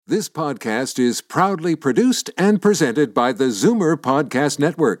This podcast is proudly produced and presented by the Zoomer Podcast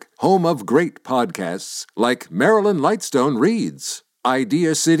Network, home of great podcasts like Marilyn Lightstone Reads,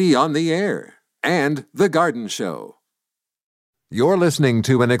 Idea City on the Air, and The Garden Show. You're listening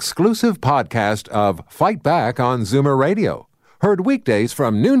to an exclusive podcast of Fight Back on Zoomer Radio, heard weekdays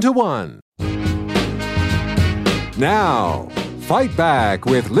from noon to 1. Now, Fight Back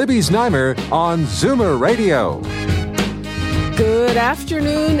with Libby Znaimer on Zoomer Radio. Good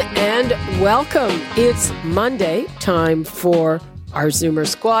afternoon and welcome. It's Monday, time for our Zoomer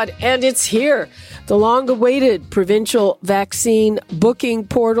Squad, and it's here. The long-awaited provincial vaccine booking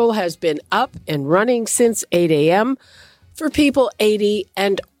portal has been up and running since 8 a.m. for people 80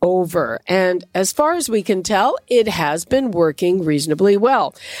 and over. And as far as we can tell, it has been working reasonably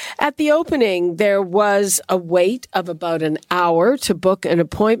well. At the opening, there was a wait of about an hour to book an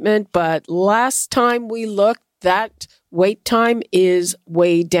appointment, but last time we looked, that wait time is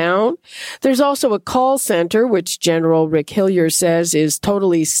way down. There's also a call center, which General Rick Hillier says is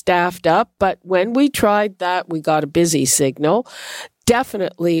totally staffed up. But when we tried that, we got a busy signal.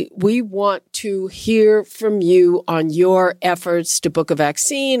 Definitely, we want to hear from you on your efforts to book a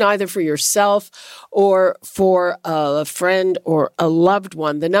vaccine, either for yourself or for a friend or a loved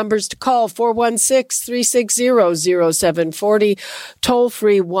one. The numbers to call, 416-360-0740,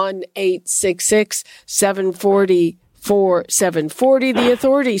 toll-free 1-866-740-4740. The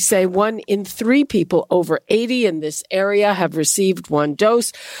authorities say 1 in 3 people over 80 in this area have received one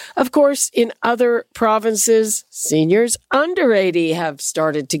dose. Of course, in other provinces, seniors under 80 have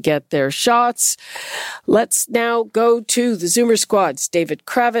started to get their shots. Let's now go to the Zoomer Squads. David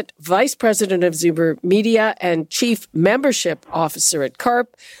Kravitz, Vice President of Zoomer Media and Chief Membership Officer at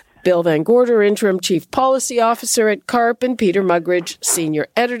CARP. Bill Van Gorder, Interim Chief Policy Officer at CARP, and Peter Muggeridge, Senior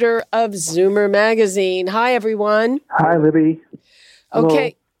Editor of Zoomer Magazine. Hi, everyone. Hi, Libby.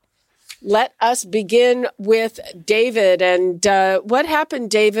 Okay, let us begin with David. And what happened,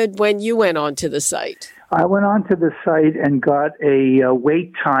 David, when you went onto the site? I went onto the site and got a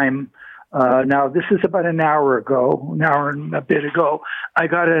wait time. Now, this is about an hour and a bit ago. I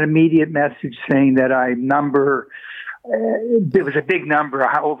got an immediate message saying that there was a big number,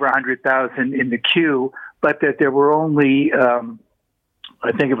 over 100,000 in the queue, but that there were only, I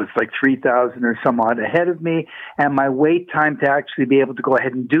think it was like 3,000 or some odd ahead of me, and my wait time to actually be able to go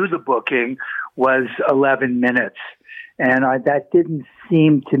ahead and do the booking was 11 minutes. And that didn't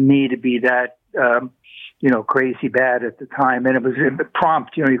seem to me to be that, crazy bad at the time. And it was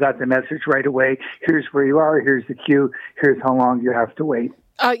prompt, you got the message right away. Here's where you are. Here's the queue. Here's how long you have to wait.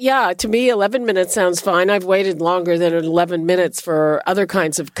 Yeah, to me, 11 minutes sounds fine. I've waited longer than 11 minutes for other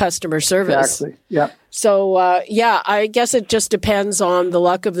kinds of customer service. Exactly, yeah. So, I guess it just depends on the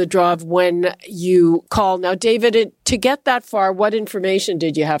luck of the draw of when you call. Now, David, to get that far, what information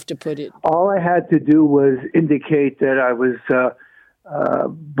did you have to put in? All I had to do was indicate that I was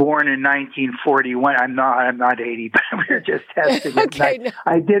born in 1941. I'm not 80, but we were just testing it. Okay,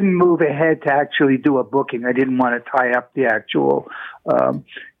 I didn't move ahead to actually do a booking. I didn't want to tie up the actual,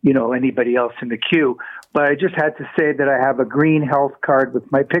 anybody else in the queue. But I just had to say that I have a green health card with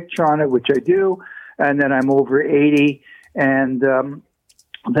my picture on it, which I do, and then I'm over 80, and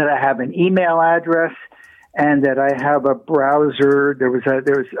that I have an email address, and that I have a browser. There was I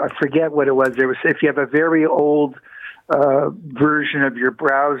forget what it was. There was, if you have a very old version of your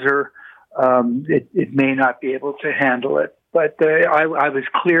browser, it may not be able to handle it. But I was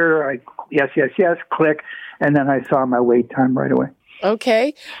clear. Yes, click, and then I saw my wait time right away.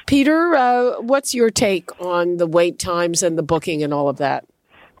 Okay. Peter, what's your take on the wait times and the booking and all of that?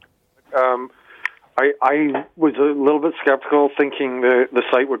 I was a little bit skeptical, thinking the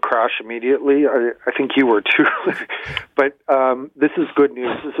site would crash immediately. I think you were too. But this is good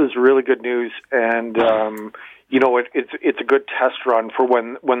news. This is really good news, and it's a good test run for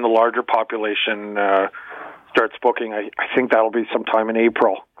when the larger population starts booking. I think that'll be sometime in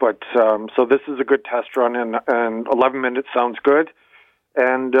April. But so this is a good test run, and 11 minutes sounds good.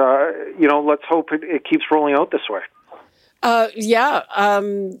 And let's hope it keeps rolling out this way.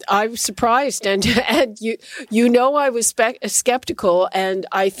 I'm surprised, and I was skeptical, and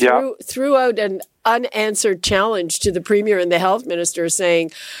I threw out an unanswered challenge to the Premier and the Health Minister, saying,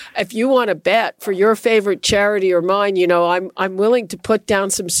 if you want to bet for your favorite charity or mine, I'm willing to put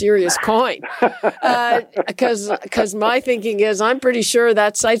down some serious coin, because my thinking is I'm pretty sure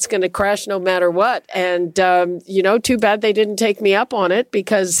that site's going to crash no matter what, and too bad they didn't take me up on it,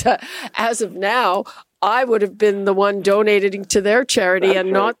 because as of now, I would have been the one donating to their charity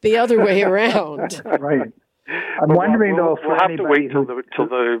and not the other way around. Right. I'm wondering though. We'll have to wait till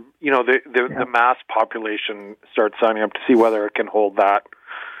the mass population starts signing up to see whether it can hold that.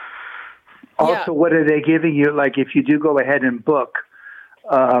 Also, what are they giving you? Like, if you do go ahead and book,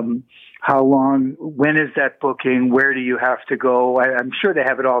 how long, when is that booking? Where do you have to go? I'm sure they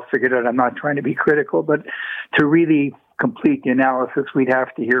have it all figured out. I'm not trying to be critical, but to really complete the analysis, we'd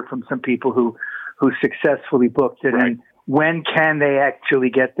have to hear from some people who successfully booked it. Right. And when can they actually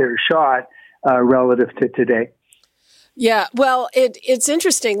get their shot relative to today? Yeah, well, it's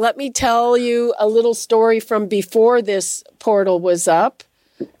interesting. Let me tell you a little story from before this portal was up.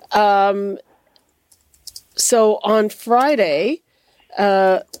 So on Friday,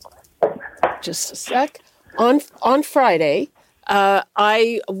 just a sec. On Friday,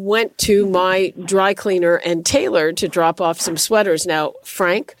 I went to my dry cleaner and tailor to drop off some sweaters. Now,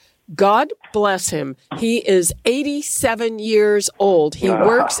 Frank, God bless him. He is 87 years old. He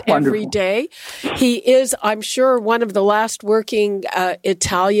works every day. He is, I'm sure, one of the last working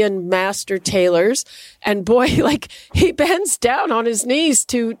Italian master tailors. And boy, like, he bends down on his knees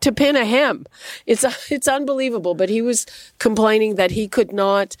to pin a hem. It's unbelievable. But he was complaining that he could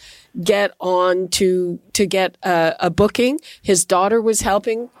not get on to get a booking. His daughter was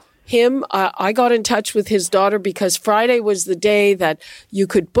helping him. I got in touch with his daughter because Friday was the day that you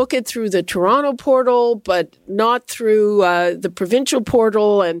could book it through the Toronto portal, but not through the provincial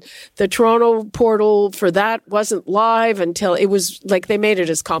portal. And the Toronto portal for that wasn't live until it was like they made it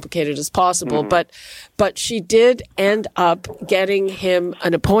as complicated as possible. Mm-hmm. But she did end up getting him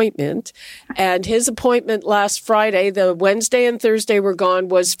an appointment, and his appointment last Friday, the Wednesday and Thursday were gone,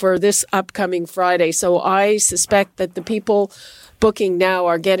 was for this upcoming Friday. So I suspect that the people booking now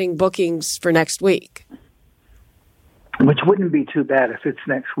are getting bookings for next week. Which wouldn't be too bad if it's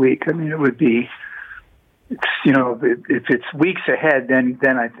next week. I mean, it would be, if it's weeks ahead,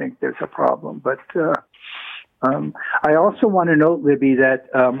 then I think there's a problem. But I also want to note, Libby, that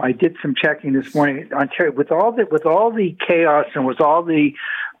I did some checking this morning. Ontario, with all the chaos and with all the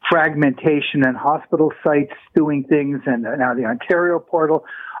fragmentation and hospital sites doing things, and now the Ontario portal.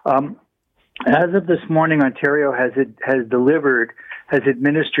 As of this morning, Ontario has administered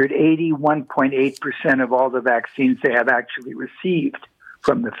 81.8% of all the vaccines they have actually received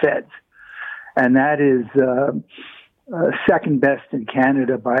from the feds. And that is second best in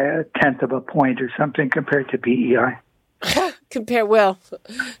Canada by 1/10 of a point or something compared to PEI. Okay.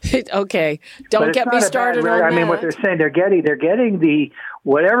 Don't get me started on that. I mean, what they're saying, they're getting the,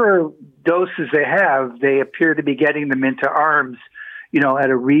 whatever doses they have, they appear to be getting them into arms, at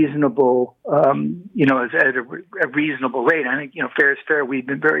a reasonable, at a reasonable rate. I think, fair is fair. We've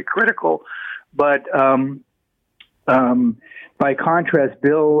been very critical, but by contrast,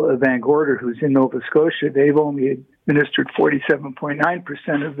 Bill Van Gorder, who's in Nova Scotia, they've only administered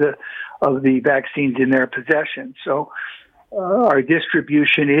 47.9% of the vaccines in their possession. So our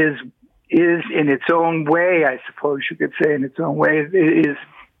distribution is in its own way, I suppose you could say, in its own way, it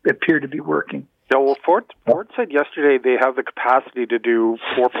appear to be working. Yeah, well, Ford said yesterday they have the capacity to do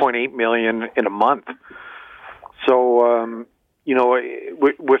 4.8 million in a month. So,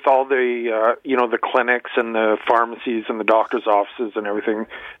 with all the, the clinics and the pharmacies and the doctor's offices and everything,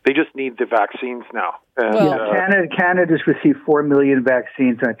 they just need the vaccines now. And, Canada's received 4 million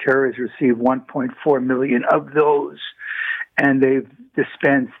vaccines. Ontario has received 1.4 million of those, and they've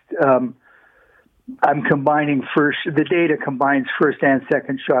dispensed. I'm combining the data combines first and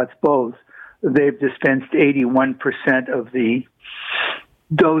second shots both. They've dispensed 81% of the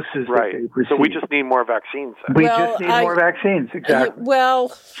doses right. that they've received. So we just need more vaccines. Then. We just need more vaccines, exactly.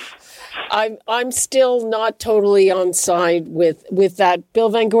 I'm still not totally on side with that. Bill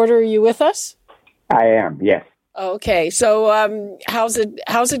Van Gorder, are you with us? I am, yes. Okay, so how's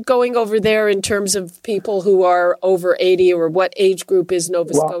it going over there in terms of people who are over 80, or what age group is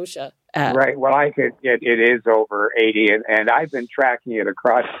Nova Scotia at? Right, well, it is over 80, and I've been tracking it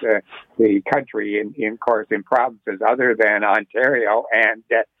across the country in provinces other than Ontario, and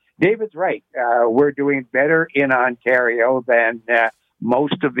David's right. We're doing better in Ontario than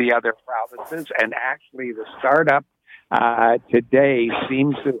most of the other provinces, and actually the startup today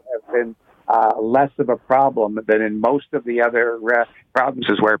seems to have been less of a problem than in most of the other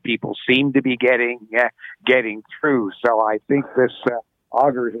provinces where people seem to be getting through. So I think this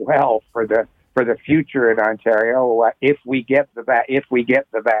augurs well for the future in Ontario if we get the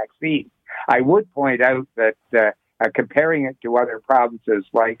vaccine. I would point out that comparing it to other provinces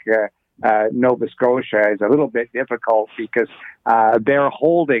like Nova Scotia is a little bit difficult because they're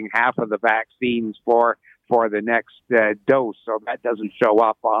holding half of the vaccines for the next dose, so that doesn't show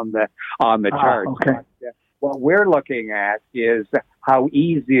up on the chart. Okay. But, what we're looking at is how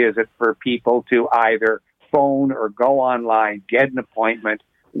easy is it for people to either phone or go online, get an appointment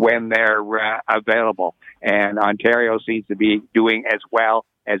when they're available. And Ontario seems to be doing as well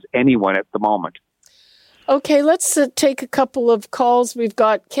as anyone at the moment. Okay, let's take a couple of calls. We've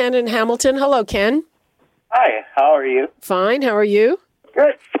got Ken in Hamilton. Hello, Ken. Hi, how are you? Fine, how are you?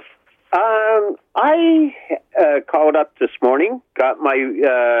 Good. I called up this morning, got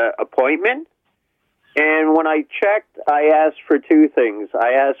my appointment, and when I checked, I asked for two things.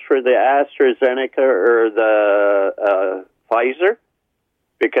 I asked for the AstraZeneca or the Pfizer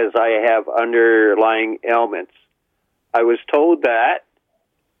because I have underlying ailments. I was told that.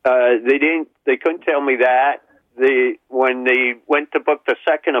 They couldn't tell me that. When they went to book the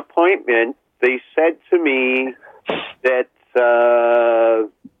second appointment, they said to me that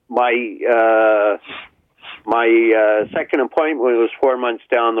my second appointment was 4 months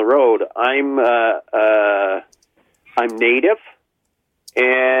down the road. I'm Native,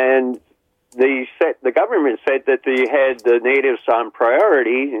 and the government said that they had the Natives on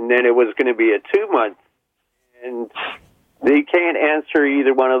priority, and then it was going to be a 2 month, and they can't answer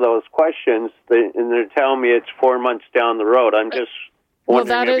either one of those questions, and they're telling me it's 4 months down the road. I'm just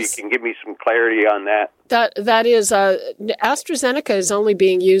wondering if you can give me some clarity on that. That is, AstraZeneca is only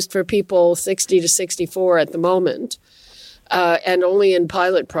being used for people 60 to 64 at the moment, and only in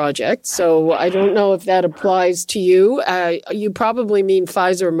pilot projects. So I don't know if that applies to you. You probably mean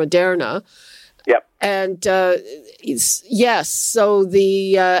Pfizer or Moderna. Yep. And yes, so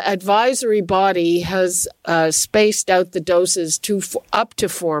the advisory body has spaced out the doses to up to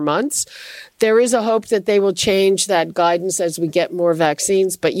 4 months. There is a hope that they will change that guidance as we get more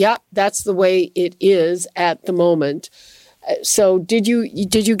vaccines. But yeah, that's the way it is at the moment. So did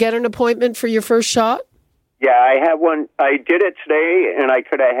you get an appointment for your first shot? Yeah, I have one. I did it today, and I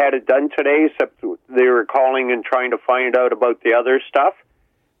could have had it done today, except they were calling and trying to find out about the other stuff.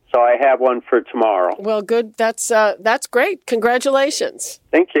 So I have one for tomorrow. Well, good. That's great. Congratulations.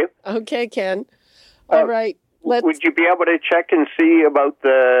 Thank you. Okay, Ken. All right. Would you be able to check and see about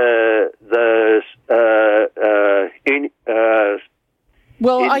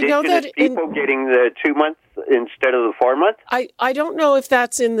I know that people getting the 2 months instead of the 4 months? I don't know if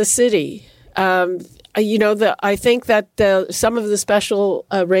that's in the city. I think that some of the special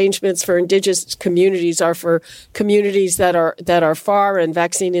arrangements for Indigenous communities are for communities that are far, and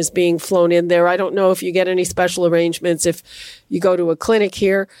vaccine is being flown in there. I don't know if you get any special arrangements if you go to a clinic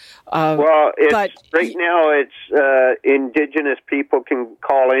here. Right now it's Indigenous people can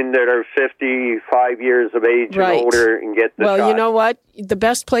call in that are 55 years of age and older and get the shot. Well, you know what? The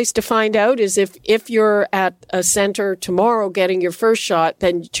best place to find out is if you're at a center tomorrow getting your first shot,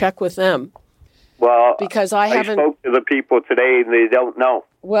 then check with them. Well, because I spoke to the people today, and they don't know.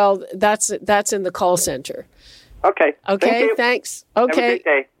 Well, that's in the call center. Okay. Okay, thanks. Okay. Have a good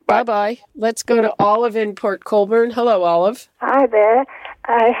day. Bye-bye. Let's go to Olive in Port Colborne. Hello, Olive. Hi there.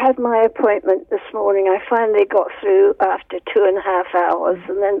 I had my appointment this morning. I finally got through after 2.5 hours,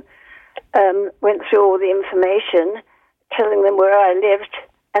 and then went through all the information, telling them where I lived.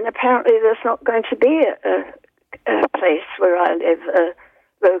 And apparently there's not going to be a place where I live, a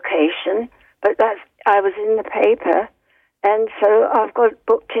location. But I was in the paper, and so I've got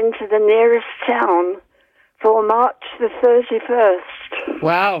booked into the nearest town for March the 31st.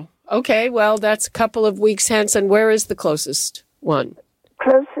 Wow. Okay, well, that's a couple of weeks hence. And where is the closest one?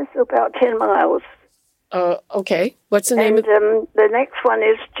 Closest, about 10 miles. Okay. What's the name? The next one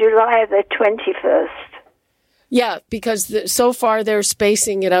is July the 21st. Yeah, because so far they're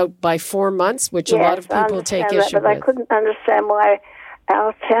spacing it out by 4 months, which a lot of people take issue with. But I couldn't understand why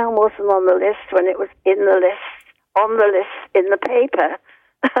our town wasn't on the list when it was on the list in the paper.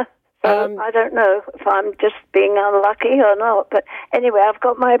 So I don't know if I'm just being unlucky or not. But anyway, I've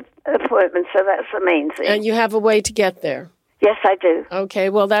got my appointment, so that's the main thing. And you have a way to get there? Yes, I do. Okay,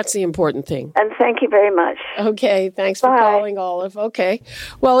 well, that's the important thing. And thank you very much. Okay, thanks for calling, Olive. Okay.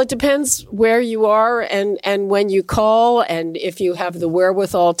 Well, it depends where you are and when you call, and if you have the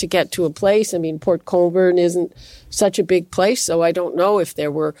wherewithal to get to a place. I mean, Port Colborne isn't such a big place, so I don't know if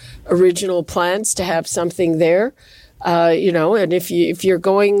there were original plans to have something there. And if you're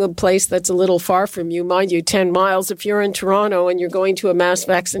going a place that's a little far from you, mind you, 10 miles, if you're in Toronto and you're going to a mass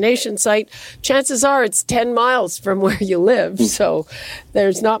vaccination site, chances are it's 10 miles from where you live. So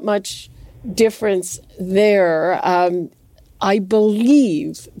there's not much difference there. I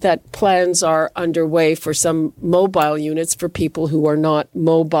believe that plans are underway for some mobile units for people who are not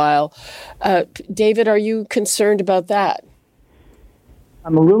mobile. David, are you concerned about that?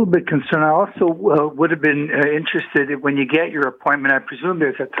 I'm a little bit concerned. I also would have been interested when you get your appointment. I presume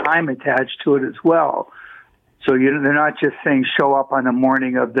there's a time attached to it as well. So they're not just saying show up on the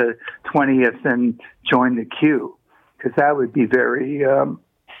morning of the 20th and join the queue, because that would be very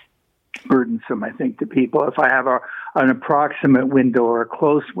burdensome, I think, to people. If I have an approximate window or a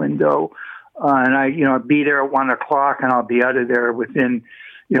close window, and I'll be there at 1:00 and I'll be out of there within,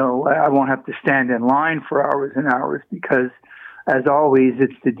 I won't have to stand in line for hours and hours because, as always,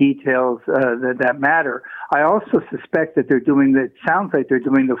 it's the details that matter. I also suspect that it sounds like they're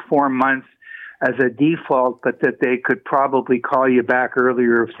doing the 4 months as a default, but that they could probably call you back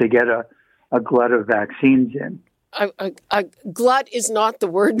earlier if they get a glut of vaccines in. A glut is not the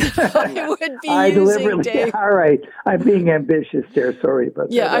word that I would be using, Dave. All right. I'm being ambitious there. Sorry about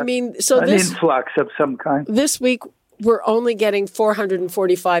that. Yeah, an influx of some kind. This week, we're only getting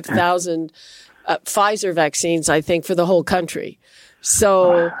 445,000 Pfizer vaccines, I think, for the whole country.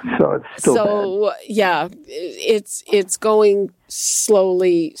 So it's still bad. Yeah, it's going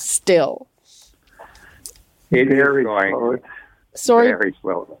slowly still. It is going. Sorry? Very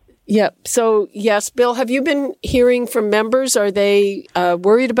slowly. Yeah. So, yes, Bill, have you been hearing from members? Are they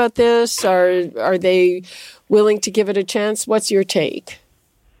worried about this? Are they willing to give it a chance? What's your take?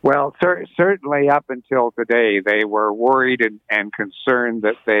 Well, certainly up until today, they were worried and concerned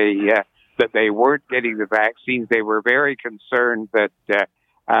that they weren't getting the vaccines. They were very concerned that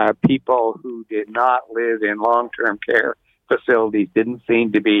people who did not live in long-term care facilities didn't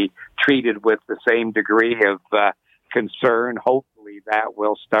seem to be treated with the same degree of concern. Hopefully that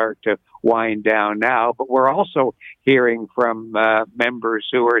will start to wind down now. But we're also hearing from members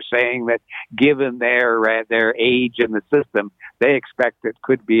who are saying that given their age in the system, they expect it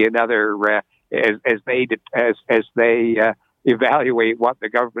could be another, as they evaluate what the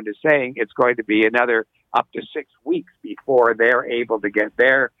government is saying, it's going to be another up to 6 weeks before they're able to get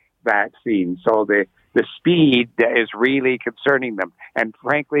their vaccine. So the speed is really concerning them. And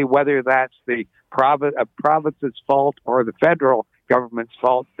frankly, whether that's the province's fault or the federal government's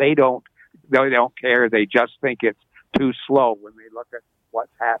fault, they don't care. They just think it's too slow when they look at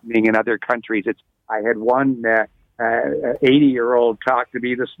what's happening in other countries. I had one 80-year-old talk to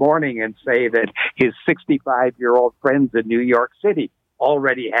me this morning and say that his 65-year-old friends in New York City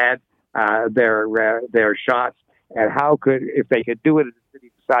already had their shots. And if they could do it in a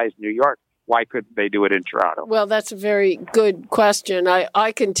city the size of New York, why couldn't they do it in Toronto? Well, that's a very good question.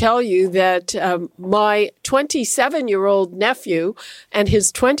 I can tell you that my 27-year-old nephew and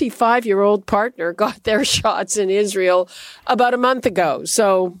his 25-year-old partner got their shots in Israel about a month ago.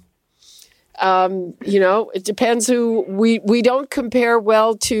 So, it depends who we don't compare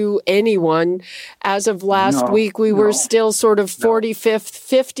well to anyone. As of last week, we were still sort of 45th,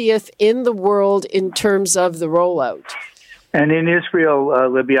 50th in the world in terms of the rollout. And in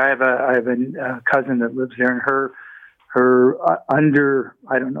Israel, Libby, I have a cousin that lives there, and her under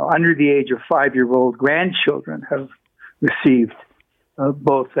the age of 5-year-old grandchildren have received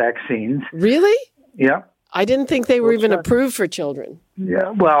both vaccines. Really? Yeah. I didn't think they were even approved for children.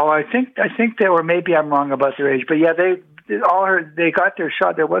 Yeah. Well, I think they were. Maybe I'm wrong about their age, but yeah, they got their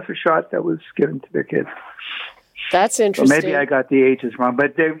shot. There was a shot that was given to their kids. That's interesting. Maybe I got the ages wrong,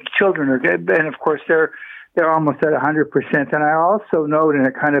 but their children are good, and of course they're almost at 100%. And I also note in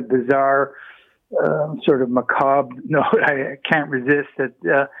a kind of bizarre, sort of macabre note, I can't resist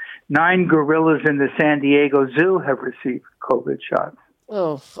that 9 gorillas in the San Diego Zoo have received COVID shots.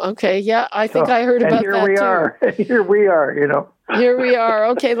 Oh, okay. Yeah, I think I heard about that too. Here we are, Here we are.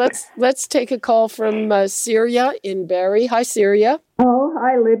 Okay, let's take a call from Syria in Barrie. Hi, Syria. Oh,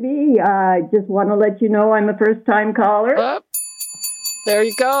 hi, Libby. I just want to let you know I'm a first-time caller. Oh, there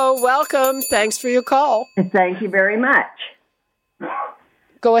you go. Welcome. Thanks for your call. Thank you very much.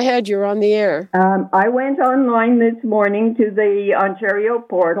 Go ahead. You're on the air. I went online this morning to the Ontario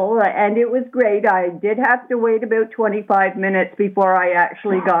portal, and it was great. I did have to wait about 25 minutes before I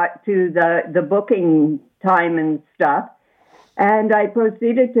actually got to the booking time and stuff. And I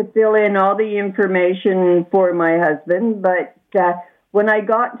proceeded to fill in all the information for my husband. But when I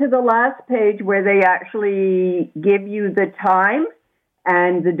got to the last page where they actually give you the time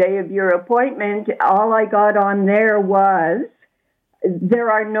and the day of your appointment, all I got on there was, there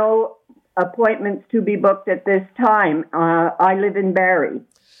are no appointments to be booked at this time. I live in Barrie.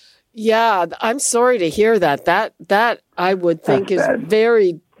 Yeah, I'm sorry to hear that. That I would think is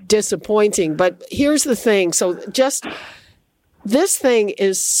very disappointing. But here's the thing. So this thing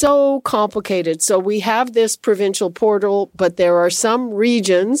is so complicated. So we have this provincial portal, but there are some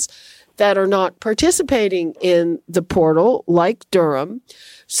regions that are not participating in the portal, like Durham.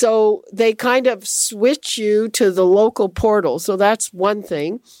 So they kind of switch you to the local portal. So that's one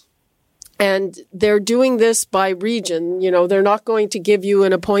thing. And they're doing this by region. They're not going to give you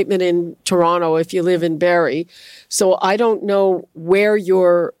an appointment in Toronto if you live in Barrie. So I don't know where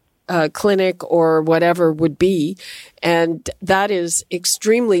your clinic or whatever would be. And that is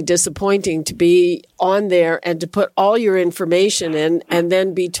extremely disappointing to be on there and to put all your information in and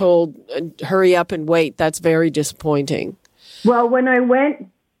then be told, hurry up and wait. That's very disappointing. Well, when I went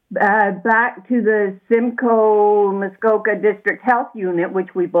back to the Simcoe Muskoka District Health Unit,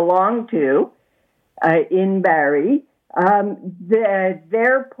 which we belong to in Barrie,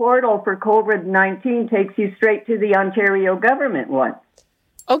 their portal for COVID-19 takes you straight to the Ontario government one.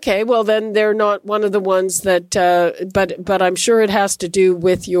 Okay, well then they're not one of the ones that, but I'm sure it has to do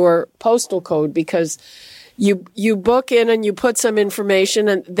with your postal code, because you book in and you put some information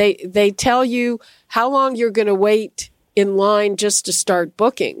and they tell you how long you're going to wait in line just to start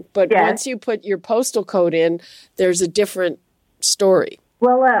booking. But once you put your postal code in, there's a different story.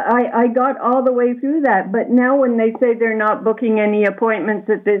 Well, I got all the way through that, but now when they say they're not booking any appointments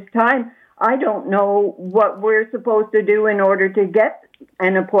at this time, I don't know what we're supposed to do in order to get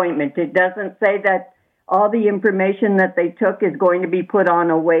an appointment. It doesn't say that all the information that they took is going to be put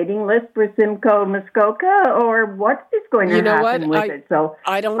on a waiting list for Simcoe Muskoka, or what is going to happen with it. So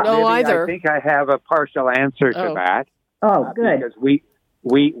I don't know either. I think I have a partial answer to that. Oh, good. Because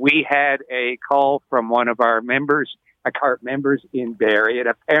we had a call from one of our members, CART members in Barrie, and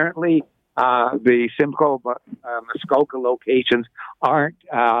apparently the Simcoe Muskoka locations aren't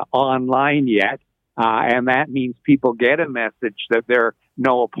online yet, and that means people get a message that there are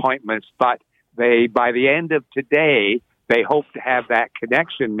no appointments, but by the end of today, they hope to have that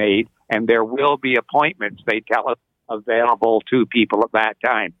connection made, and there will be appointments, they tell us, available to people at that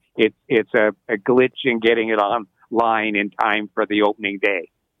time. It's a glitch in getting it online in time for the opening day.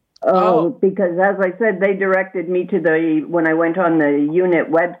 Oh, because as I said, they directed me to when I went on the unit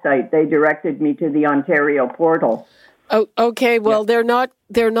website, they directed me to the Ontario portal. Oh, okay. Well, they're not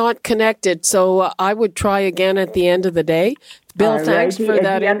connected, so I would try again at the end of the day. Bill, thanks for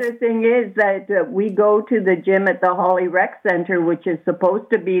that. The other thing is that we go to the gym at the Holly Rec Center, which is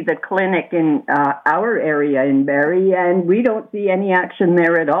supposed to be the clinic in our area in Barrie, and we don't see any action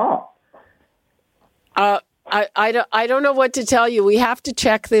there at all. I don't know what to tell you. We have to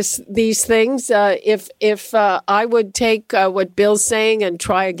check these things. If I would take what Bill's saying and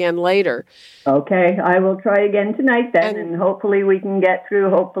try again later. Okay, I will try again tonight then, and hopefully we can get through.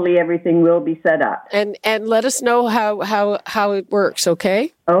 Hopefully everything will be set up. And let us know how it works.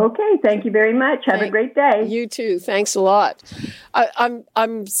 Okay. Okay. Thank you very much. Have a great day. You too. Thanks a lot.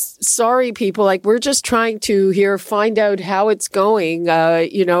 I'm sorry, people. Like, we're just trying to find out how it's going.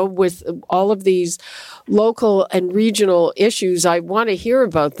 With all of these local and regional issues, I want to hear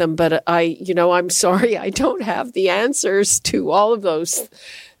about them, but I'm sorry, I don't have the answers to all of those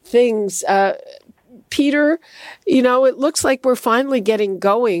things. Peter, it looks like we're finally getting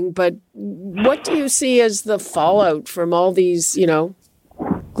going, but what do you see as the fallout from all these,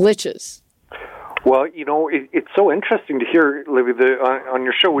 glitches? Well, it's so interesting to hear, Libby, on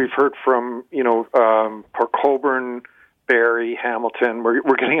your show we've heard from, Port Colborne, Barrie, Hamilton.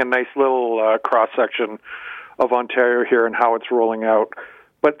 We're getting a nice little cross-section of Ontario here and how it's rolling out.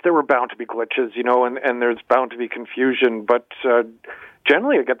 But there were bound to be glitches, and there's bound to be confusion. But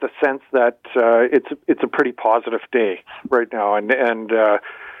generally, I get the sense that it's a pretty positive day right now, and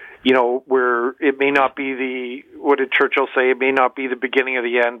where it may not be what did Churchill say? It may not be the beginning of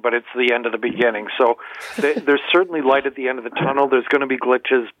the end, but it's the end of the beginning. So there's certainly light at the end of the tunnel. There's going to be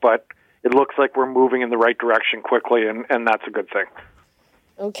glitches, but it looks like we're moving in the right direction quickly, and that's a good thing.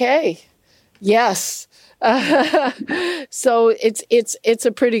 Okay. Yes. So it's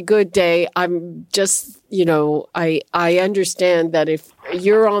a pretty good day. I'm just, I understand that if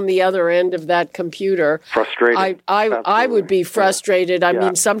you're on the other end of that computer, frustrated. I would be frustrated. I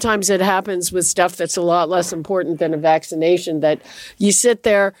mean, sometimes it happens with stuff that's a lot less important than a vaccination, that you sit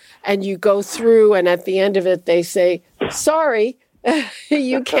there and you go through, and at the end of it, they say, sorry,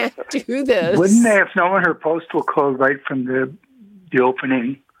 you can't do this. Wouldn't they have known her postal code right from the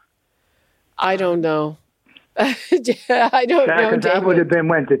opening? I don't know. I don't know, David. That would have been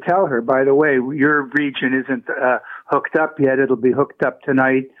when to tell her, by the way, your region isn't hooked up yet. It'll be hooked up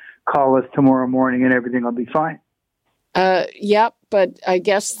tonight. Call us tomorrow morning and everything will be fine. Yep, but I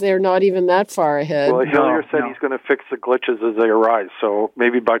guess they're not even that far ahead. Well, Hillier said he's going to fix the glitches as they arise, so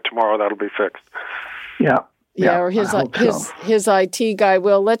maybe by tomorrow that'll be fixed. Yeah, or his IT guy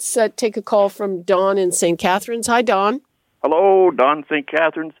will. Let's take a call from Don in St. Catharines. Hi, Don. Hello, Don, St.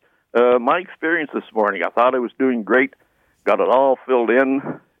 Catharines. My experience this morning, I thought I was doing great, got it all filled in,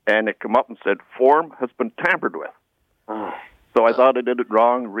 and it came up and said, form has been tampered with. So I thought I did it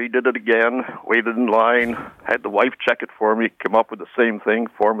wrong, redid it again, waited in line, had the wife check it for me, came up with the same thing,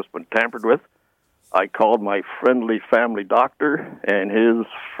 form has been tampered with. I called my friendly family doctor, and his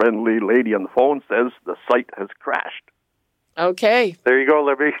friendly lady on the phone says the site has crashed. Okay. There you go,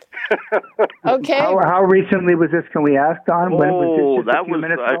 Libby. Okay. How recently was this? Can we ask, Don? When was this? Just a few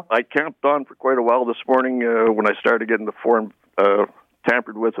minutes ago? I camped on for quite a while this morning. When I started getting the form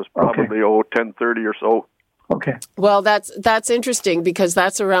tampered with, it was probably 10:30 or so. Okay. Well, that's interesting because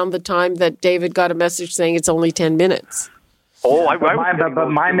that's around the time that David got a message saying it's only 10 minutes. Oh, but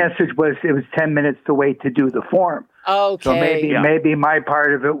my message was it was 10 minutes to wait to do the form. Okay. So maybe my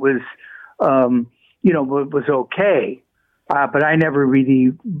part of it was, was okay. But I never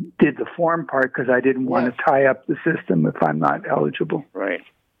really did the form part because I didn't want to tie up the system if I'm not eligible. Right.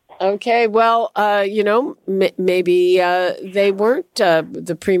 Okay, well, maybe they weren't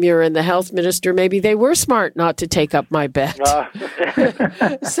the Premier and the Health Minister. Maybe they were smart not to take up my bet.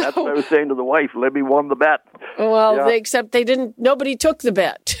 That's what I was saying to the wife. Libby won the bet. Well, except they didn't. Nobody took the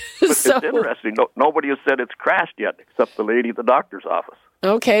bet. But it's interesting. Nobody has said it's crashed yet, except the lady at the doctor's office.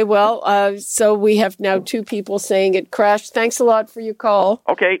 Okay, well, so we have now two people saying it crashed. Thanks a lot for your call.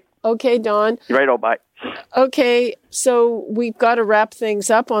 Okay, Don. You're right. Bye. Okay, so we've got to wrap things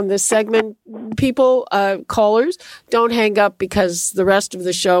up on this segment. People, callers, don't hang up because the rest of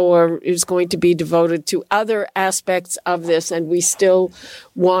the show is going to be devoted to other aspects of this, and we still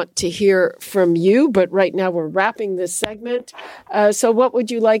want to hear from you. But right now we're wrapping this segment. So what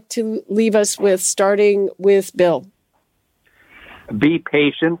would you like to leave us with, starting with Bill? Be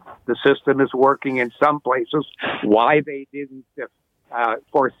patient. The system is working in some places. Why they didn't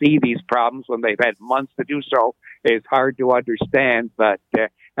foresee these problems when they've had months to do so is hard to understand, but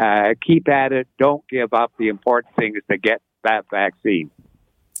keep at it. Don't give up. The important thing is to get that vaccine.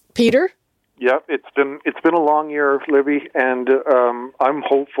 Peter? Yeah, it's been a long year, Libby, and I'm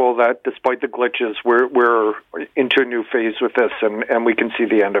hopeful that despite the glitches, we're into a new phase with this, and we can see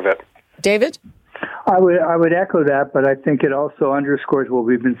the end of it. David? I would echo that, but I think it also underscores what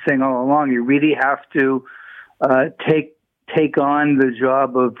we've been saying all along. You really have to take on the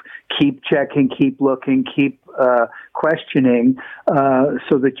job of keep checking, keep looking, keep questioning,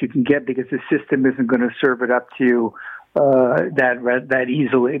 so that you can get, because the system isn't going to serve it up to you that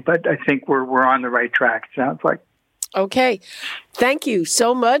easily. But I think we're on the right track, it sounds like. Okay. Thank you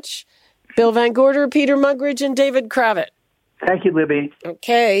so much, Bill Van Gorder, Peter Muggeridge, and David Kravitz. Thank you, Libby.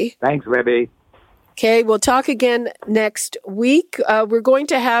 Okay. Thanks, Libby. Okay, we'll talk again next week. We're going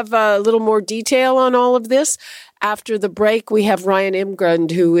to have a little more detail on all of this. After the break, we have Ryan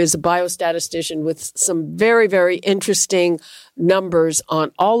Imgrund, who is a biostatistician with some very, very interesting numbers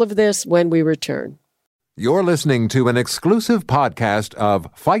on all of this when we return. You're listening to an exclusive podcast of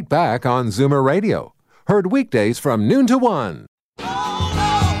Fight Back on Zoomer Radio. Heard weekdays from noon to 1.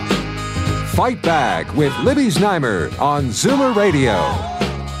 Fight Back with Libby Znaimer on Zoomer Radio.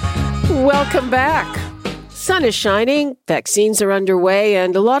 Welcome back. Sun is shining, vaccines are underway,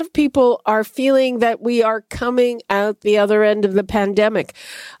 and a lot of people are feeling that we are coming out the other end of the pandemic.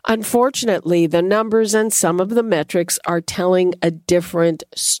 Unfortunately, the numbers and some of the metrics are telling a different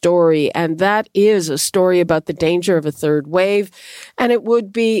story, and that is a story about the danger of a third wave, and it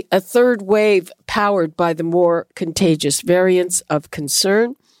would be a third wave powered by the more contagious variants of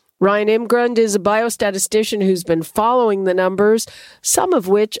concern. Ryan Imgrund is a biostatistician who's been following the numbers, some of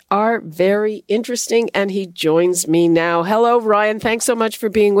which are very interesting, and he joins me now. Hello, Ryan. Thanks so much for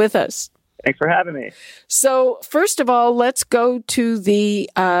being with us. Thanks for having me. So, first of all, let's go to the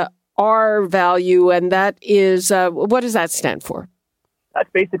R value, and that is, what does that stand for?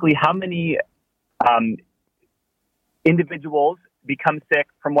 That's basically how many individuals become sick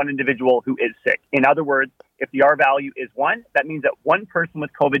from one individual who is sick. In other words, if the R value is 1, that means that one person with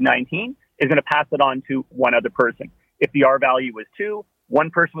COVID-19 is going to pass it on to one other person. If the R value is 2,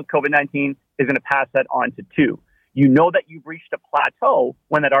 one person with COVID-19 is going to pass that on to 2. You know that you've reached a plateau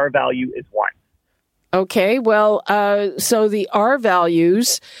when that R value is 1. Okay, well, so the R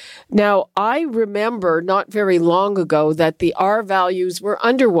values, now I remember not very long ago that the R values were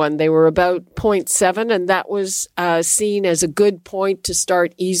under 1. They were about 0.7, and that was seen as a good point to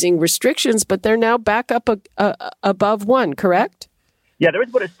start easing restrictions, but they're now back up above 1, correct? Yeah, there was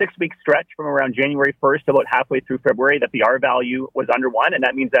about a 6-week stretch from around January 1st to about halfway through February that the R value was under 1, and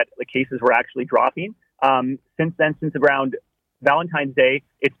that means that the cases were actually dropping. Since then, since around Valentine's Day,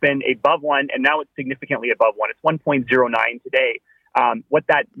 it's been above 1, and now it's significantly above 1. It's 1.09 today. What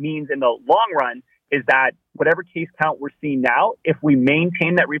that means in the long run is that whatever case count we're seeing now, if we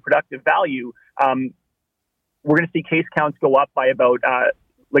maintain that reproductive value, we're going to see case counts go up by about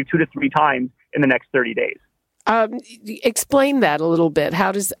 2 to 3 times in the next 30 days. Explain that a little bit.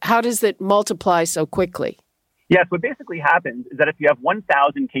 How does it multiply so quickly? Yes, what basically happens is that if you have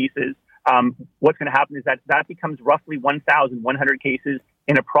 1,000 cases what's going to happen is that becomes roughly 1,100 cases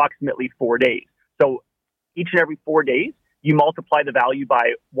in approximately 4 days. So each and every 4 days, you multiply the value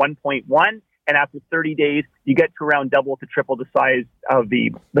by 1.1, and after 30 days, you get to around double to triple the size of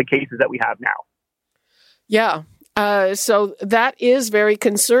the cases that we have now. Yeah. So that is very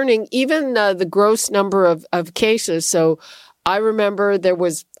concerning, even the gross number of cases. So I remember there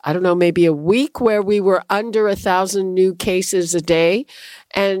was, I don't know, maybe a week where we were under 1,000 new cases a day.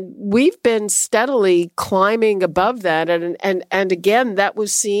 And we've been steadily climbing above that. And again, that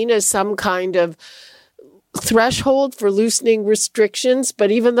was seen as some kind of threshold for loosening restrictions. But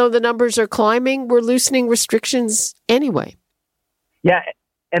even though the numbers are climbing, we're loosening restrictions anyway. Yeah.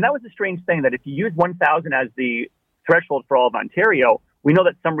 And that was a strange thing that if you use 1,000 as the threshold for all of Ontario, we know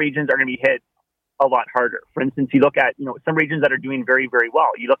that some regions are going to be hit a lot harder. For instance, you look at, some regions that are doing very, very well.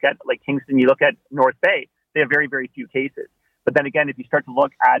 You look at like Kingston, you look at North Bay, they have very, very few cases. But then again, if you start to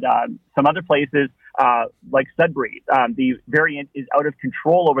look at some other places like Sudbury, the variant is out of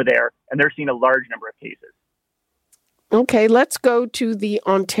control over there, and they're seeing a large number of cases. Okay, let's go to the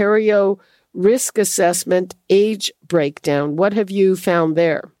Ontario Risk Assessment age breakdown. What have you found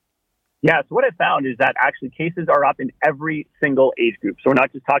there? Yeah, so what I found is that actually cases are up in every single age group. So we're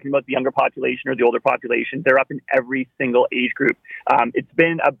not just talking about the younger population or the older population. They're up in every single age group. It's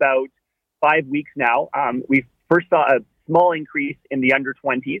been about 5 weeks now. We first saw a small increase in the under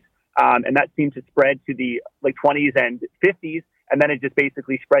 20s, and that seemed to spread to the 20s and 50s, and then it just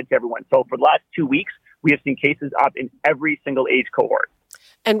basically spread to everyone. So for the last 2 weeks, we have seen cases up in every single age cohort.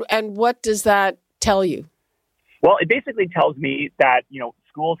 And what does that tell you? Well, it basically tells me that,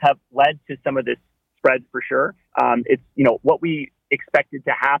 schools have led to some of this spread for sure. It's, what we expected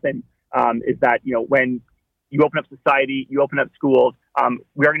to happen is that, when you open up society, you open up schools,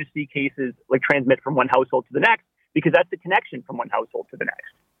 we are going to see cases transmit from one household to the next, because that's the connection from one household to the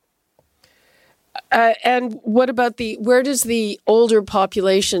next. And what about where does the older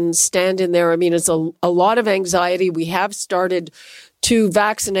population stand in there? I mean, it's a lot of anxiety. We have started to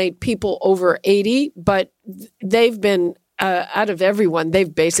vaccinate people over 80, but they've been, out of everyone,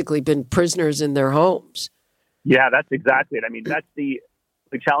 they've basically been prisoners in their homes. Yeah, that's exactly it. I mean, that's the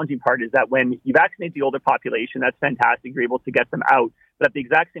challenging part, is that when you vaccinate the older population, that's fantastic. You're able to get them out. But at the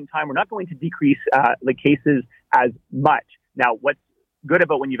exact same time, we're not going to decrease the cases as much. Now, what's good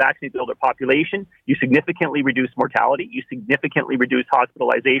about when you vaccinate the older population, you significantly reduce mortality, you significantly reduce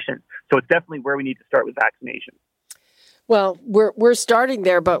hospitalization. So it's definitely where we need to start with vaccination. Well, we're starting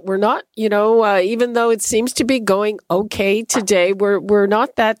there, but we're not, even though it seems to be going okay today, we're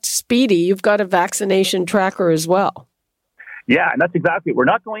not that speedy. You've got a vaccination tracker as well. Yeah, and that's exactly it. We're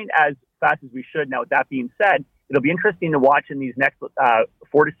not going as fast as we should. Now, with that being said, it'll be interesting to watch in these next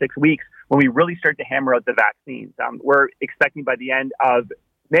 4 to 6 weeks when we really start to hammer out the vaccines. We're expecting by the end of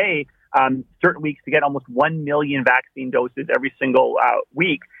May, certain weeks to get almost 1 million vaccine doses every single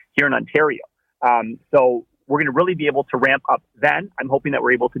week here in Ontario. So we're going to really be able to ramp up then. I'm hoping that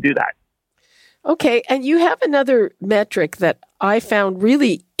we're able to do that. Okay. And you have another metric that I found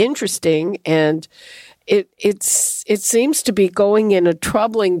really interesting, and it seems to be going in a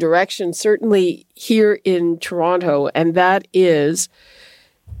troubling direction, certainly here in Toronto, and that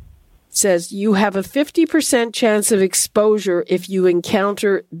says you have a 50% chance of exposure if you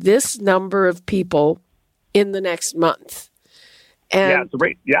encounter this number of people in the next month. And yeah, it's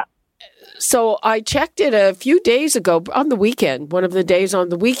great. Yeah. So I checked it a few days ago on the weekend, one of the days on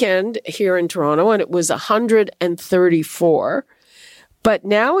the weekend here in Toronto, and it was 134. But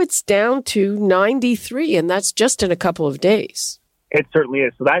now it's down to 93, and that's just in a couple of days. It certainly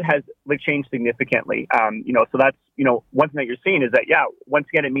is. So that has changed significantly. So that's, one thing that you're seeing is that, once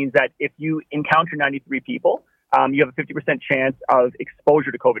again, it means that if you encounter 93 people, you have a 50% chance of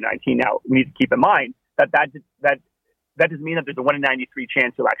exposure to COVID-19. Now, we need to keep in mind that doesn't mean that there's a 1 in 93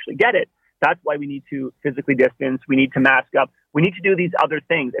 chance you'll actually get it. That's why we need to physically distance. We need to mask up. We need to do these other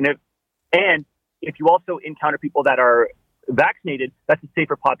things. And if you also encounter people that are vaccinated, that's a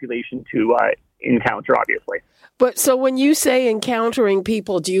safer population to encounter, obviously. But so when you say encountering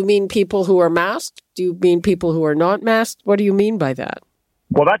people, do you mean people who are masked? Do you mean people who are not masked? What do you mean by that?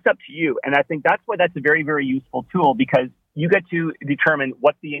 Well, that's up to you. And I think that's why that's a very, very useful tool, because you get to determine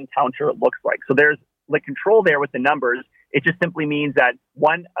what the encounter looks like. So there's control there with the numbers. It just simply means that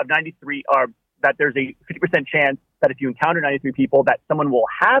 1 of 93 that there's a 50% chance that if you encounter 93 people that someone will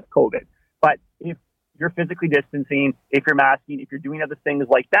have COVID. But if you're physically distancing, if you're masking, if you're doing other things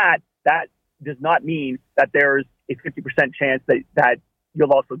like that, that does not mean that there's a 50% chance that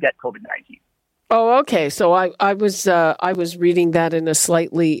you'll also get COVID-19. Oh, okay. So I was reading that in a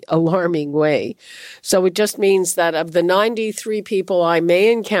slightly alarming way. So it just means that of the 93 people I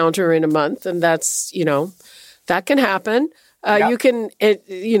may encounter in a month, and that's, that can happen. You can,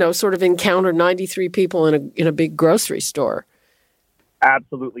 sort of encounter 93 people in a big grocery store.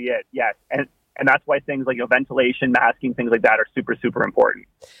 Absolutely it. Yes. And that's why things like ventilation, masking, things like that are super, super important.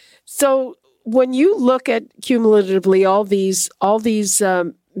 So when you look at cumulatively all these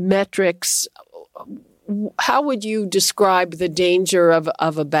metrics, how would you describe the danger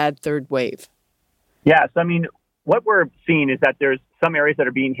of a bad third wave? Yes. I mean, what we're seeing is that there's some areas that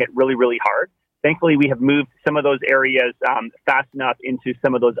are being hit really, really hard. Thankfully, we have moved some of those areas fast enough into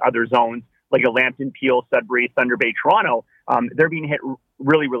some of those other zones, like a Lambton, Peel, Sudbury, Thunder Bay, Toronto. They're being hit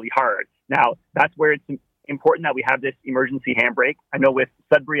really, really hard. Now, that's where it's important that we have this emergency handbrake. I know with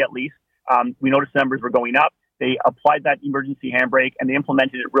Sudbury, at least, we noticed the numbers were going up. They applied that emergency handbrake and they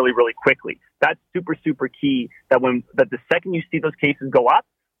implemented it really, really quickly. That's super, super key that the second you see those cases go up,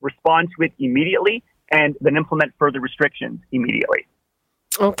 respond to it immediately and then implement further restrictions immediately.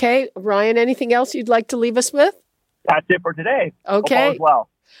 Okay. Ryan, anything else you'd like to leave us with? That's it for today. Okay. Hope all is well.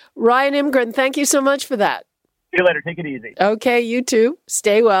 Ryan Imgren, thank you so much for that. See you later. Take it easy. Okay, you too.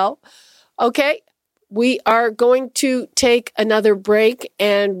 Stay well. Okay. We are going to take another break,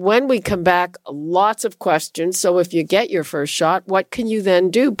 and when we come back, lots of questions. So if you get your first shot, what can you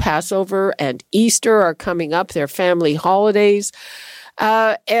then do? Passover and Easter are coming up. They're family holidays.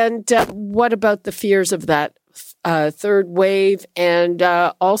 And what about the fears of that third wave? And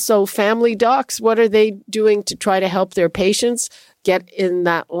also family docs, what are they doing to try to help their patients get in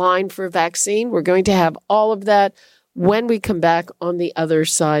that line for a vaccine? We're going to have all of that when we come back on the other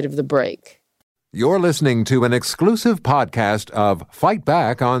side of the break. You're listening to an exclusive podcast of Fight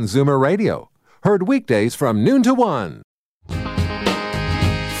Back on Zoomer Radio. Heard weekdays from noon to 1.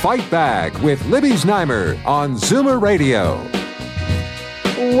 Fight Back with Libby Znaimer on Zoomer Radio.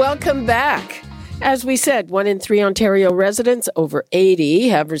 Welcome back. As we said, 1 in 3 Ontario residents over 80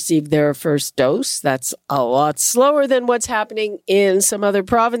 have received their first dose. That's a lot slower than what's happening in some other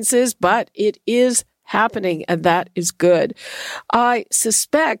provinces, but it is happening, and that is good. I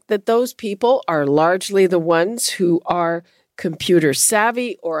suspect that those people are largely the ones who are computer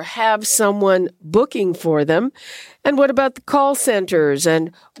savvy or have someone booking for them. And what about the call centers?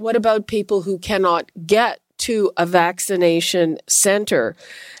 And what about people who cannot get to a vaccination center?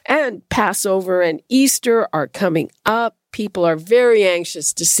 And Passover and Easter are coming up. People are very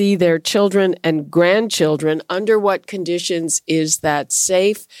anxious to see their children and grandchildren. Under what conditions is that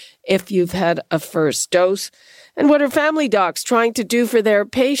safe if you've had a first dose? And what are family docs trying to do for their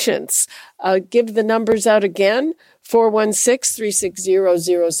patients? Give the numbers out again.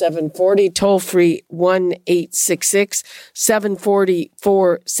 416-360-0740, toll-free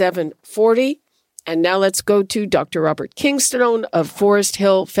 1-866-740-4740. And now let's go to Dr. Robert Kingstone of Forest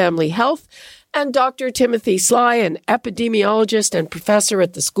Hill Family Health and Dr. Timothy Sly, an epidemiologist and professor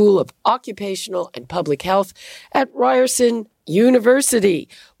at the School of Occupational and Public Health at Ryerson University.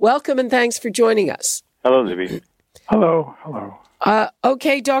 Welcome and thanks for joining us. Hello, Libby. Hello.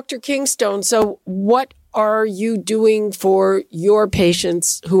 Okay, Dr. Kingstone, so what are you doing for your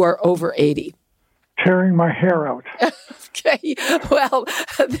patients who are over 80? Tearing my hair out. Okay, well,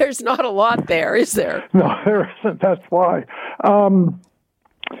 there's not a lot there, is there? No, there isn't. That's why.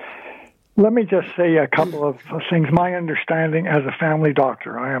 Let me just say a couple of things. My understanding as a family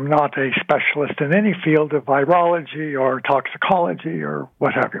doctor, I am not a specialist in any field of virology or toxicology or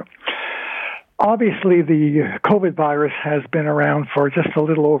what have you. Obviously, the COVID virus has been around for just a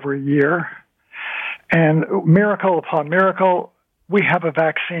little over a year. And miracle upon miracle, we have a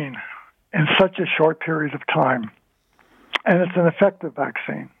vaccine in such a short period of time. And it's an effective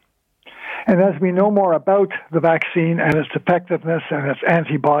vaccine. And as we know more about the vaccine and its effectiveness and its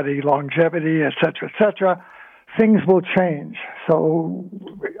antibody longevity, et cetera, things will change. So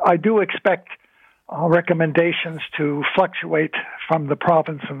I do expect recommendations to fluctuate from the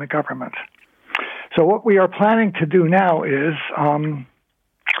province and the government. So what we are planning to do now is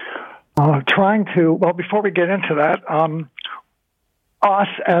before we get into that, us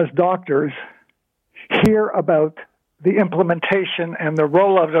as doctors hear about the implementation and the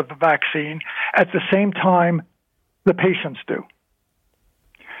rollout of the vaccine at the same time the patients do.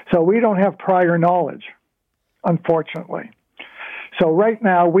 So we don't have prior knowledge, unfortunately. So right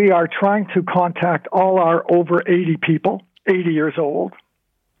now we are trying to contact all our over 80 people, 80 years old,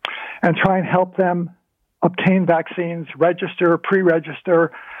 and try and help them obtain vaccines, register,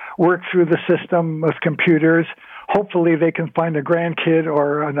 pre-register, work through the system with computers. Hopefully they can find a grandkid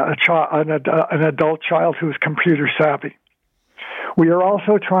or an adult child who's computer savvy. We are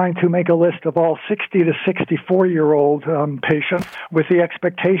also trying to make a list of all 60 to 64-year-old patients with the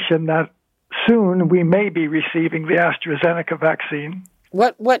expectation that soon we may be receiving the AstraZeneca vaccine.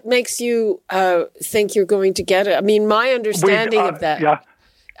 What makes you think you're going to get it? I mean, my understanding of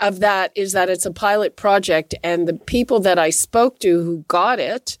that is that it's a pilot project, and the people that I spoke to who got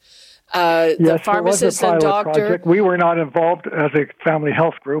it, the pharmacist and doctor. Project. We were not involved as a family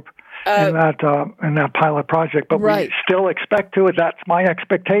health group in that pilot project, but we still expect to. That's my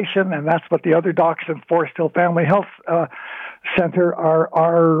expectation, and that's what the other docs in Forest Hill Family Health Center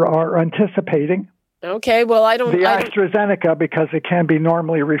are anticipating. Okay, well, AstraZeneca, because it can be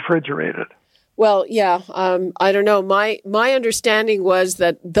normally refrigerated. Well, yeah, I don't know. My understanding was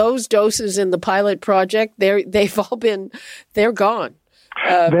that those doses in the pilot project, they're gone.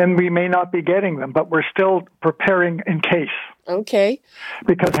 Then we may not be getting them, but we're still preparing in case. Okay.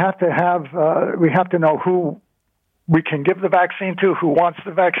 Because we have to know who we can give the vaccine to, who wants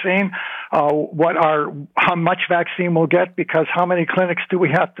the vaccine, how much vaccine we'll get, because how many clinics do we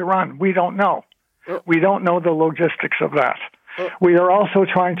have to run? We don't know. We don't know the logistics of that. We are also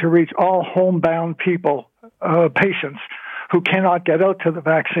trying to reach all homebound patients who cannot get out to the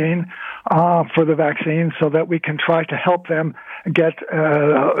vaccine for the vaccine, so that we can try to help them get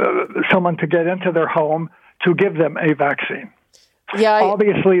someone to get into their home to give them a vaccine. Yeah,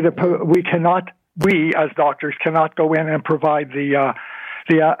 obviously, we as doctors cannot go in and provide the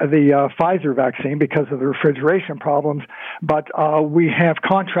Pfizer vaccine because of the refrigeration problems, but we have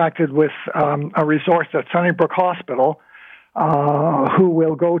contracted with a resource at Sunnybrook Hospital who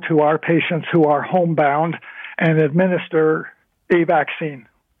will go to our patients who are homebound and administer a vaccine,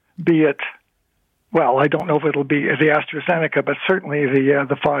 be it, well, I don't know if it'll be the AstraZeneca, but certainly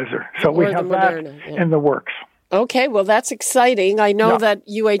the Pfizer. So we have Moderna, that in the works. Okay, well, that's exciting. I know that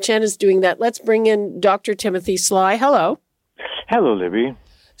UHN is doing that. Let's bring in Dr. Timothy Sly. Hello. Hello, Libby.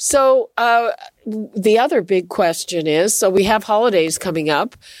 So the other big question is, so we have holidays coming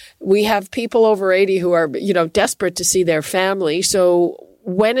up. We have people over 80 who are, desperate to see their family. So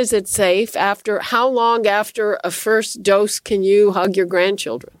when is it safe? How long after a first dose can you hug your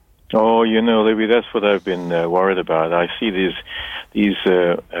grandchildren? Oh, Libby, that's what I've been worried about. I see these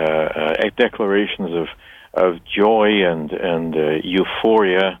declarations of joy and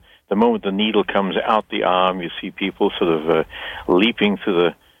euphoria. The moment the needle comes out the arm, you see people sort of leaping through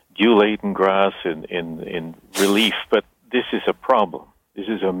the dew-laden grass in relief. But this is a problem. This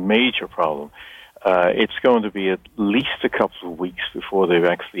is a major problem. It's going to be at least a couple of weeks before the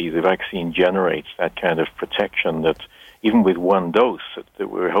vaccine generates that kind of protection that, even with one dose, that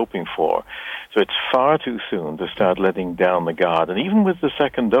we're hoping for. So it's far too soon to start letting down the guard. And even with the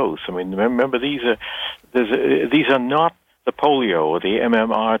second dose, I mean, remember, these are not the polio or the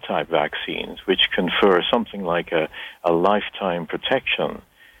MMR type vaccines, which confer something like a lifetime protection.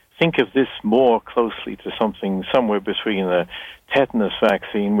 Think of this more closely to something somewhere between the tetanus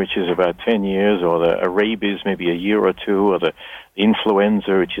vaccine, which is about 10 years, or the rabies, maybe a year or two, or the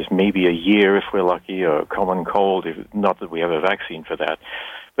influenza, which is maybe a year if we're lucky, or common cold, not that we have a vaccine for that.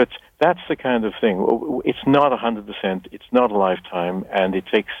 But that's the kind of thing. It's not 100%, it's not a lifetime, and it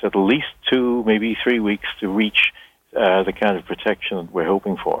takes at least 2, maybe 3 weeks to reach the kind of protection that we're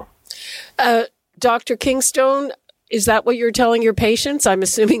hoping for. Dr. Kingstone, is that what you're telling your patients? I'm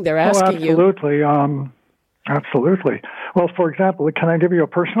assuming they're asking you. Absolutely. Absolutely. Well, for example, can I give you a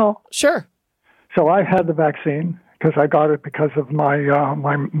personal? Sure. So I had the vaccine because I got it because of my being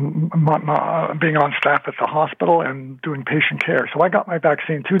on staff at the hospital and doing patient care. So I got my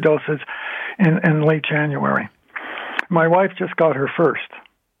vaccine, 2 doses, in late January. My wife just got her first.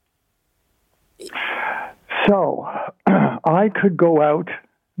 So I could go out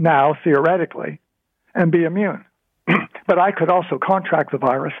now, theoretically, and be immune. But I could also contract the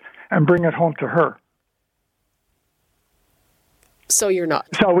virus and bring it home to her. So you're not.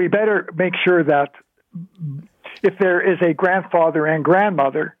 So we better make sure that if there is a grandfather and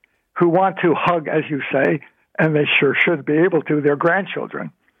grandmother who want to hug, as you say, and they sure should be able to, their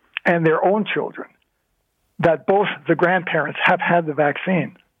grandchildren and their own children, that both the grandparents have had the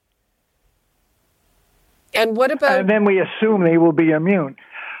vaccine. And what about? And then we assume they will be immune.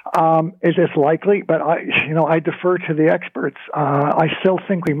 Is this likely? But I defer to the experts. I still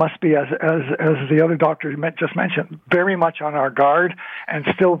think we must be, as the other doctors just mentioned, very much on our guard and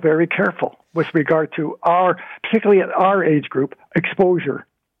still very careful with regard to particularly at our age group, exposure.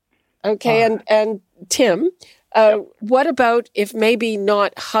 Okay, and Tim, what about if maybe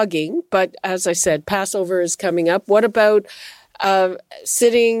not hugging, but as I said, Passover is coming up. What about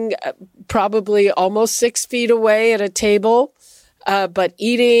sitting probably almost 6 feet away at a table? but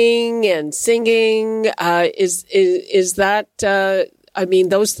eating and singing, is that, I mean,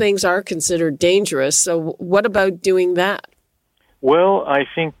 those things are considered dangerous. So what about doing that? Well, I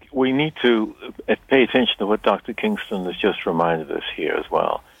think we need to pay attention to what Dr. Kingston has just reminded us here as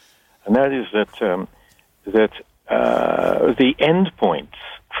well. And that is that the endpoints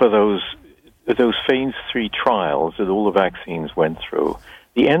for those phase 3 trials that all the vaccines went through,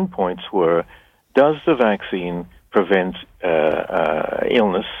 the endpoints were, does the vaccine prevent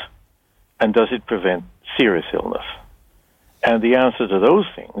illness, and does it prevent serious illness? And the answer to those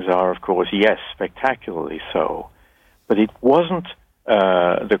things are, of course, yes, spectacularly so. But it wasn't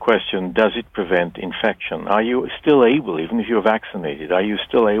the question, does it prevent infection? Are you still able, even if you're vaccinated, are you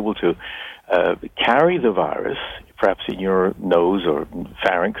still able to carry the virus, perhaps in your nose or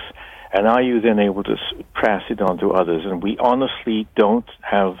pharynx, and are you then able to pass it on to others? And we honestly don't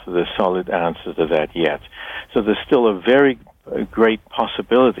have the solid answer to that yet. So there's still a very great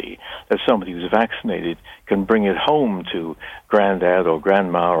possibility that somebody who's vaccinated can bring it home to granddad or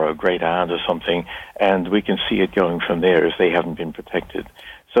grandma or a great aunt or something, and we can see it going from there if they haven't been protected.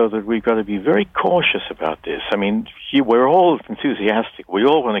 So that we've got to be very cautious about this. I mean, we're all enthusiastic. We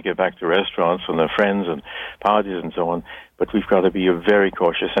all want to get back to restaurants and their friends and parties and so on, but we've got to be very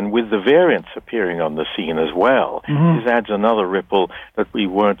cautious. And with the variants appearing on the scene as well, this adds another ripple that we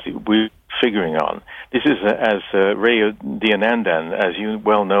weren't figuring on. This is, as Ray Deonandan, as you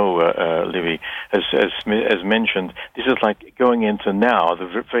well know, Livy, has mentioned, this is like going into now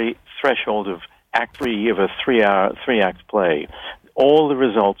the very threshold of Act 3 of a three-act play. All the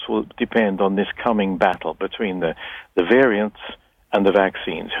results will depend on this coming battle between the variants and the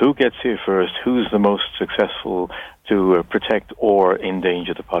vaccines. Who gets here first? Who's the most successful to protect or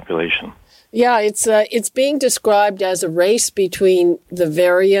endanger the population? Yeah, it's being described as a race between the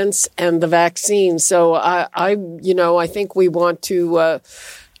variants and the vaccines. So I think we want to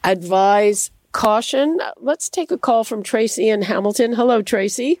advise caution. Let's take a call from Tracy in Hamilton. Hello,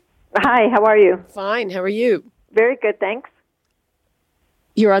 Tracy. Hi, how are you? Fine. How are you? Very good, thanks.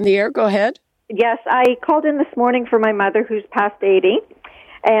 You're on the air. Go ahead. Yes, I called in this morning for my mother who's past 80,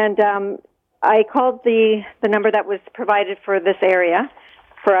 and I called the number that was provided for this area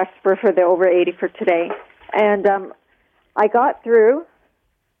for us for the over 80 for today, and I got through,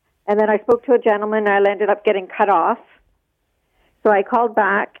 and then I spoke to a gentleman, and I ended up getting cut off. So I called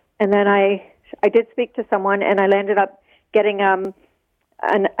back, and then I did speak to someone, and I ended up getting an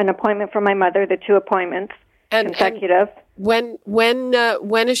appointment for my mother, the 2 appointments consecutive. And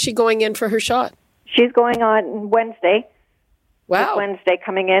when is she going in for her shot? She's going on Wednesday. Wow. This Wednesday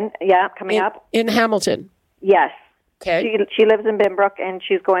coming in. Yeah, coming up. In Hamilton? Yes. Okay. She lives in Binbrook, and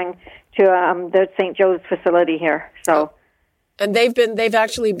she's going to the St. Joe's facility here. So. And they've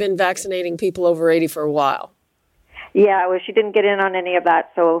actually been vaccinating people over 80 for a while. Yeah, well, she didn't get in on any of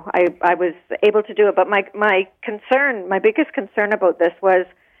that, so I was able to do it. But my biggest concern about this was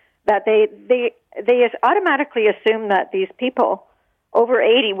that they automatically assume that these people over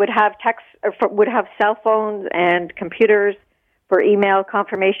 80 would have would have cell phones and computers for email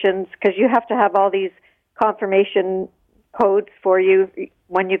confirmations, because you have to have all these confirmation codes for you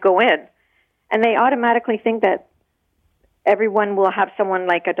when you go in. And they automatically think that everyone will have someone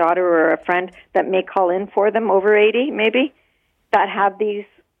like a daughter or a friend that may call in for them over 80, maybe, that have these,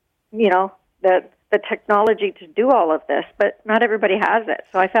 the technology to do all of this, but not everybody has it.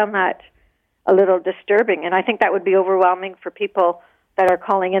 So I found that a little disturbing, and I think that would be overwhelming for people that are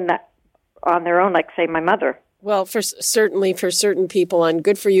calling in that on their own, like, say, my mother. Well, certainly for certain people, and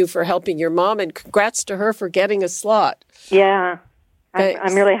good for you for helping your mom, and congrats to her for getting a slot. Yeah,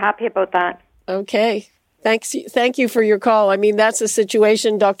 I'm really happy about that. Okay. Thank you for your call. I mean, that's a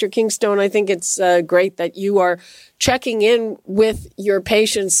situation, Dr. Kingstone. I think it's great that you are checking in with your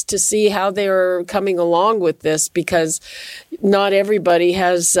patients to see how they're coming along with this, because not everybody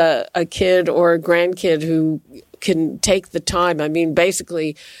has a kid or a grandkid who can take the time. I mean,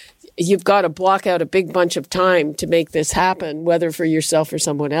 basically, you've got to block out a big bunch of time to make this happen, whether for yourself or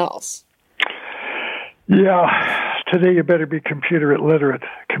someone else. Yeah. Today you better be computer literate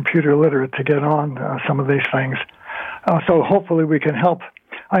to get on some of these things. So hopefully we can help.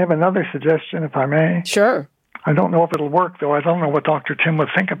 I have another suggestion, if I may. Sure. I don't know if it'll work, though. I don't know what Dr. Tim would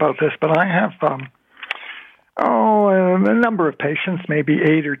think about this, but I have a number of patients, maybe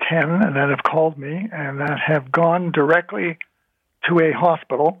 8 or 10, that have called me and that have gone directly to a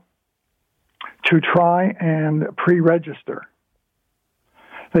hospital to try and pre-register.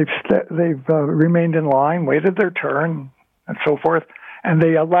 They've remained in line, waited their turn, and so forth, and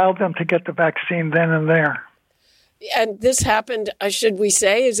they allowed them to get the vaccine then and there. And this happened, should we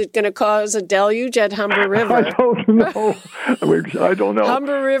say, is it going to cause a deluge at Humber River? I don't know. I don't know.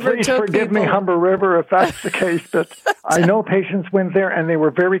 Humber River Please took forgive people. me, Humber River, if that's the case. But I know patients went there, and they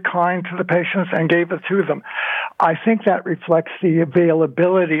were very kind to the patients and gave it to them. I think that reflects the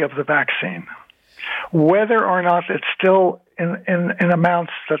availability of the vaccine. Whether or not it's still in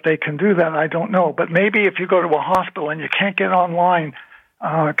amounts that they can do that, I don't know. But maybe if you go to a hospital and you can't get online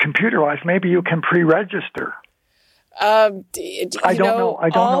computerized, maybe you can pre-register. I don't know.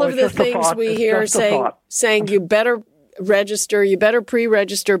 All of the things we hear saying you better register, you better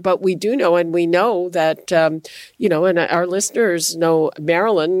pre-register, but we do know, and we know that, and our listeners know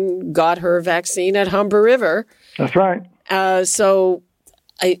Marilyn got her vaccine at Humber River. That's right. So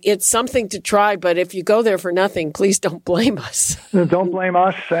it's something to try, but if you go there for nothing, please don't blame us. Don't blame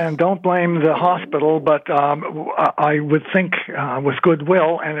us, and don't blame the hospital, but I would think with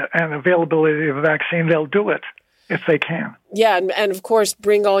goodwill and availability of a vaccine, they'll do it if they can. Yeah, and of course,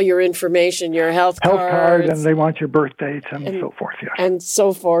 bring all your information, your health card, and they want your birth dates and so forth, yes. And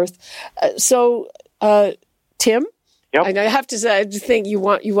so forth. Tim? Yep. And I have to say, I think you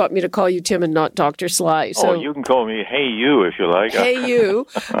want me to call you Tim and not Dr. Sly. So, you can call me Hey You if you like. Hey You.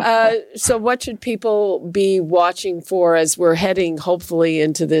 So what should people be watching for as we're heading, hopefully,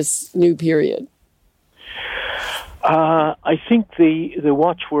 into this new period? I think the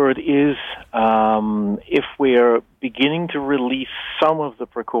watchword is if we're beginning to release some of the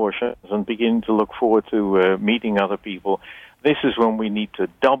precautions and beginning to look forward to meeting other people, this is when we need to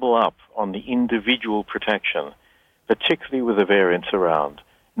double up on the individual protection, particularly with the variants around.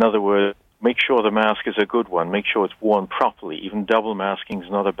 In other words, make sure the mask is a good one. Make sure it's worn properly. Even double masking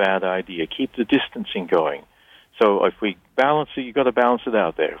is not a bad idea. Keep the distancing going. So if we balance it, you've got to balance it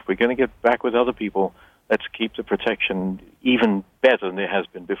out there. If we're going to get back with other people, let's keep the protection even better than it has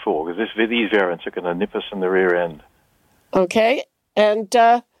been before, because these variants are going to nip us in the rear end. Okay. And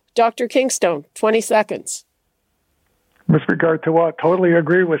Dr. Kingstone, 20 seconds. With regard to what? Totally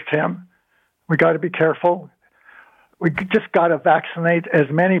agree with Tim. We got to be careful. We just got to vaccinate as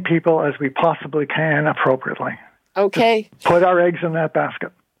many people as we possibly can appropriately. Okay. Just put our eggs in that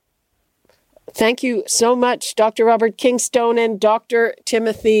basket. Thank you so much, Dr. Robert Kingstone and Dr.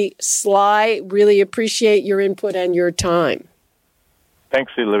 Timothy Sly. Really appreciate your input and your time.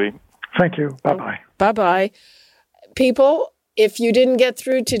 Thanks, Libby. Thank you. Bye-bye. Bye-bye. People, if you didn't get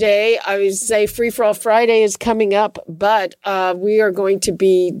through today, I would say Free For All Friday is coming up, but we are going to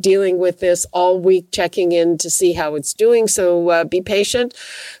be dealing with this all week, checking in to see how it's doing. So be patient.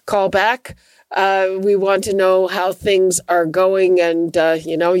 Call back. We want to know how things are going, and,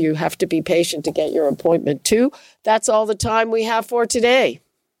 you have to be patient to get your appointment, too. That's all the time we have for today.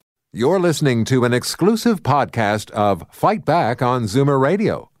 You're listening to an exclusive podcast of Fight Back on Zoomer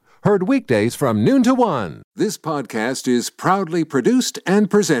Radio. Heard weekdays from noon to 1. This podcast is proudly produced and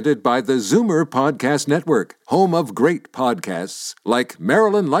presented by the Zoomer Podcast Network, home of great podcasts like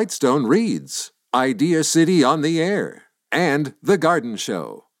Marilyn Lightstone Reads, Idea City on the Air, and The Garden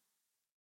Show.